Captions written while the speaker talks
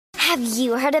Have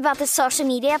you heard about the social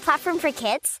media platform for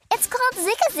kids? It's called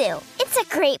Zigazoo. It's a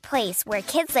great place where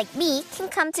kids like me can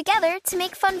come together to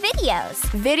make fun videos.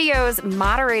 Videos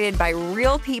moderated by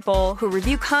real people who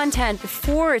review content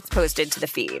before it's posted to the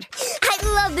feed. I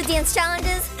love the dance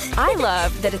challenges. I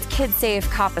love that it's kid-safe,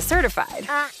 COPPA certified.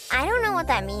 I don't know what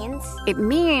that means. It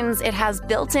means it has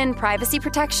built-in privacy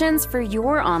protections for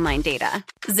your online data.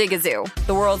 Zigazoo,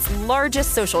 the world's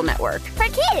largest social network. For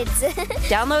kids.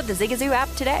 Download the Zigazoo app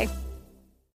today.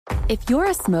 If you're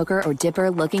a smoker or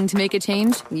dipper looking to make a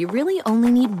change, you really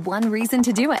only need one reason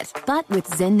to do it. But with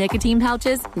Zyn nicotine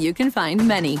pouches, you can find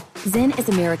many. Zyn is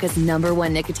America's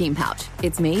 #1 nicotine pouch.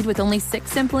 It's made with only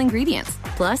 6 simple ingredients.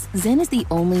 Plus, Zyn is the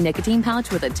only nicotine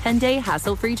pouch with a 10-day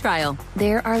hassle-free trial.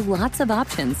 There are lots of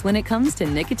options when it comes to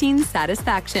nicotine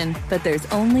satisfaction, but there's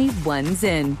only one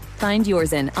Zyn. Find your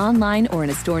Zyn online or in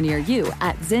a store near you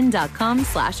at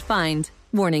zyn.com/find.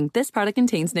 Warning, this product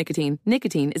contains nicotine.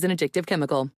 Nicotine is an addictive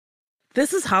chemical.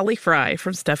 This is Holly Fry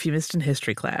from Stuff You Missed in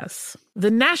History Class.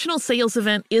 The national sales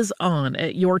event is on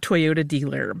at your Toyota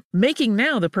dealer, making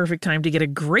now the perfect time to get a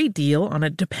great deal on a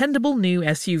dependable new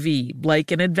SUV, like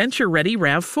an adventure-ready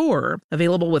RAV4.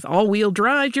 Available with all-wheel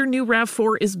drive, your new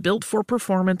RAV4 is built for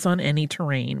performance on any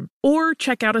terrain. Or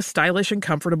check out a stylish and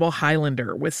comfortable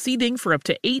Highlander with seating for up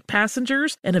to 8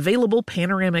 passengers and available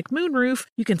panoramic moonroof.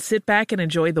 You can sit back and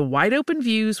enjoy the wide-open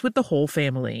views with the whole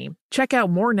family. Check out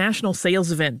more national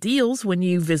sales event deals when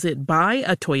you visit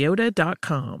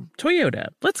buyatoyota.com. Toyota,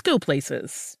 let's go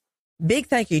places. Big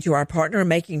thank you to our partner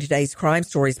making today's crime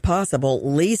stories possible,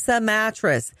 Leesa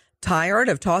Mattress. Tired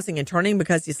of tossing and turning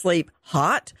because you sleep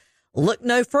hot? Look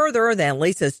no further than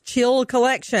Leesa's Chill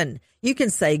Collection. You can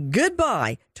say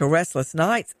goodbye to restless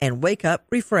nights and wake up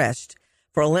refreshed.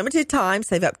 For a limited time,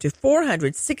 save up to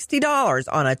 $460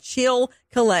 on a Chill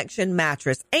Collection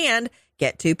mattress and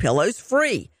get 2 pillows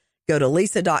free. Go to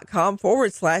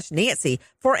Leesa.com/Nancy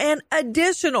for an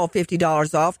additional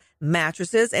 $50 off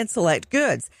mattresses and select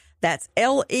goods. That's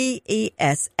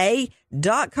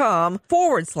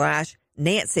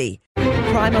LEESA.com/Nancy.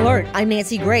 Crime Alert. I'm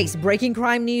Nancy Grace. Breaking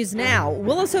crime news now.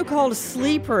 Will a so-called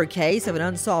sleeper case of an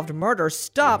unsolved murder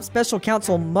stop Special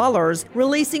Counsel Mueller's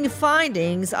releasing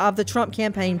findings of the Trump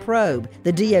campaign probe?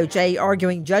 The DOJ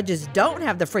arguing judges don't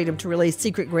have the freedom to release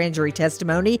secret grand jury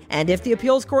testimony, and if the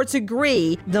appeals courts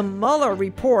agree, the Mueller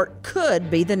report could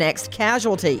be the next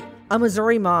casualty. A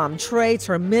Missouri mom trades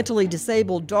her mentally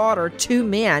disabled daughter to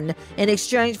men in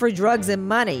exchange for drugs and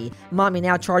money. Mommy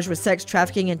now charged with sex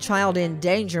trafficking and child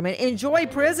endangerment. Enjoy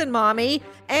prison, Mommy.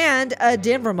 And a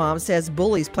Denver mom says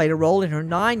bullies played a role in her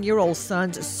 9-year-old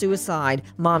son's suicide.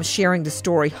 Mom sharing the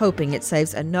story, hoping it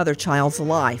saves another child's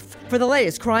life. For the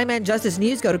latest crime and justice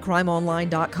news, go to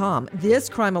crimeonline.com. This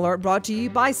Crime Alert brought to you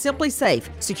by Simply Safe.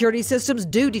 Security systems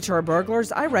do deter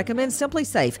burglars. I recommend Simply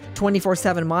Safe.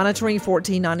 24/7 monitoring,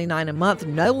 $14.99 a month,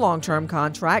 no long-term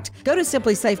contract. Go to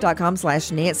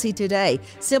simplysafe.com/Nancy today.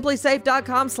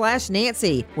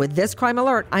 Simplysafe.com/Nancy. With this Crime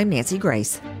Alert, I'm Nancy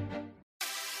Grace.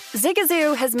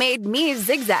 Zigazoo has made me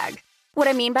zigzag. What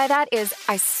I mean by that is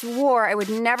I swore I would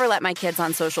never let my kids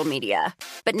on social media.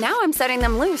 But now I'm setting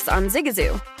them loose on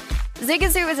Zigazoo.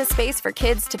 Zigazoo is a space for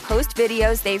kids to post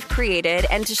videos they've created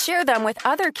and to share them with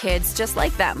other kids just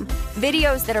like them.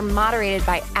 Videos that are moderated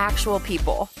by actual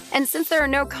people. And since there are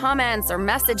no comments or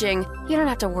messaging, you don't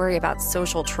have to worry about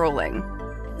social trolling.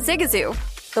 Zigazoo,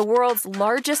 the world's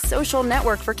largest social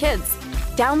network for kids.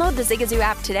 Download the Zigazoo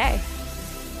app today.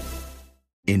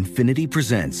 Infiniti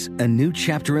presents a new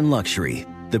chapter in luxury,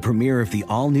 the premiere of the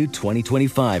all-new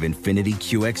 2025 Infiniti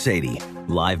QX80,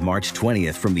 live March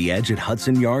 20th from the Edge at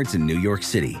Hudson Yards in New York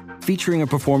City, featuring a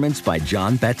performance by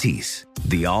John Batiste.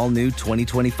 The all-new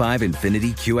 2025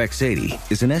 Infiniti QX80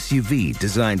 is an SUV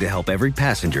designed to help every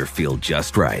passenger feel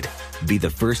just right. Be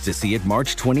the first to see it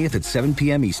March 20th at 7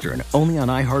 p.m. Eastern, only on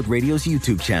iHeartRadio's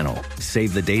YouTube channel.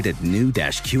 Save the date at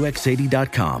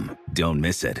new-QX80.com. Don't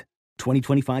miss it.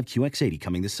 2025 QX80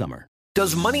 coming this summer.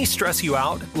 Does money stress you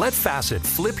out? Let Facet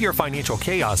flip your financial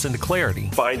chaos into clarity.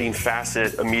 Finding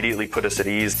Facet immediately put us at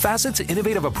ease. Facet's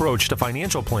innovative approach to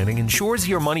financial planning ensures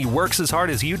your money works as hard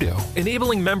as you do,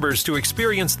 enabling members to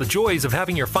experience the joys of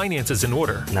having your finances in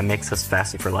order. And that makes us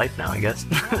Facet for life now, I guess.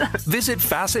 Visit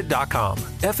Facet.com,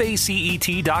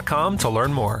 FACET.com to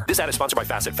learn more. This ad is sponsored by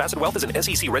Facet. Facet Wealth is an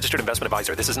SEC-registered investment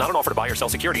advisor. This is not an offer to buy or sell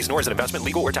securities, nor is it investment,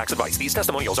 legal, or tax advice. These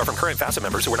testimonials are from current Facet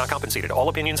members who are not compensated. All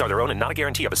opinions are their own and not a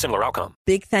guarantee of a similar outcome.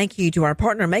 Big thank you to our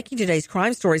partner making today's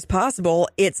crime stories possible.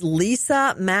 It's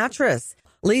Leesa Mattress.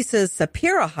 Leesa's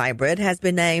Sapira Hybrid has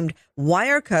been named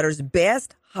Wirecutter's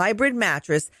best hybrid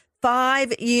mattress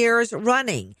 5 years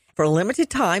running. For a limited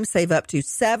time, save up to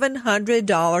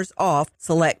 $700 off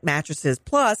select mattresses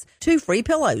plus 2 free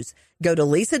pillows. Go to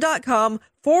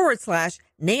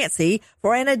leesa.com/Nancy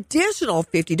for an additional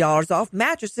 $50 off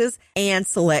mattresses and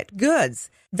select goods.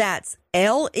 That's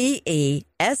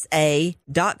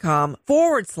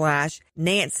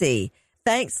LEESA.com/Nancy.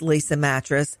 Thanks, Leesa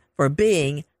Mattress, for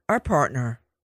being our partner.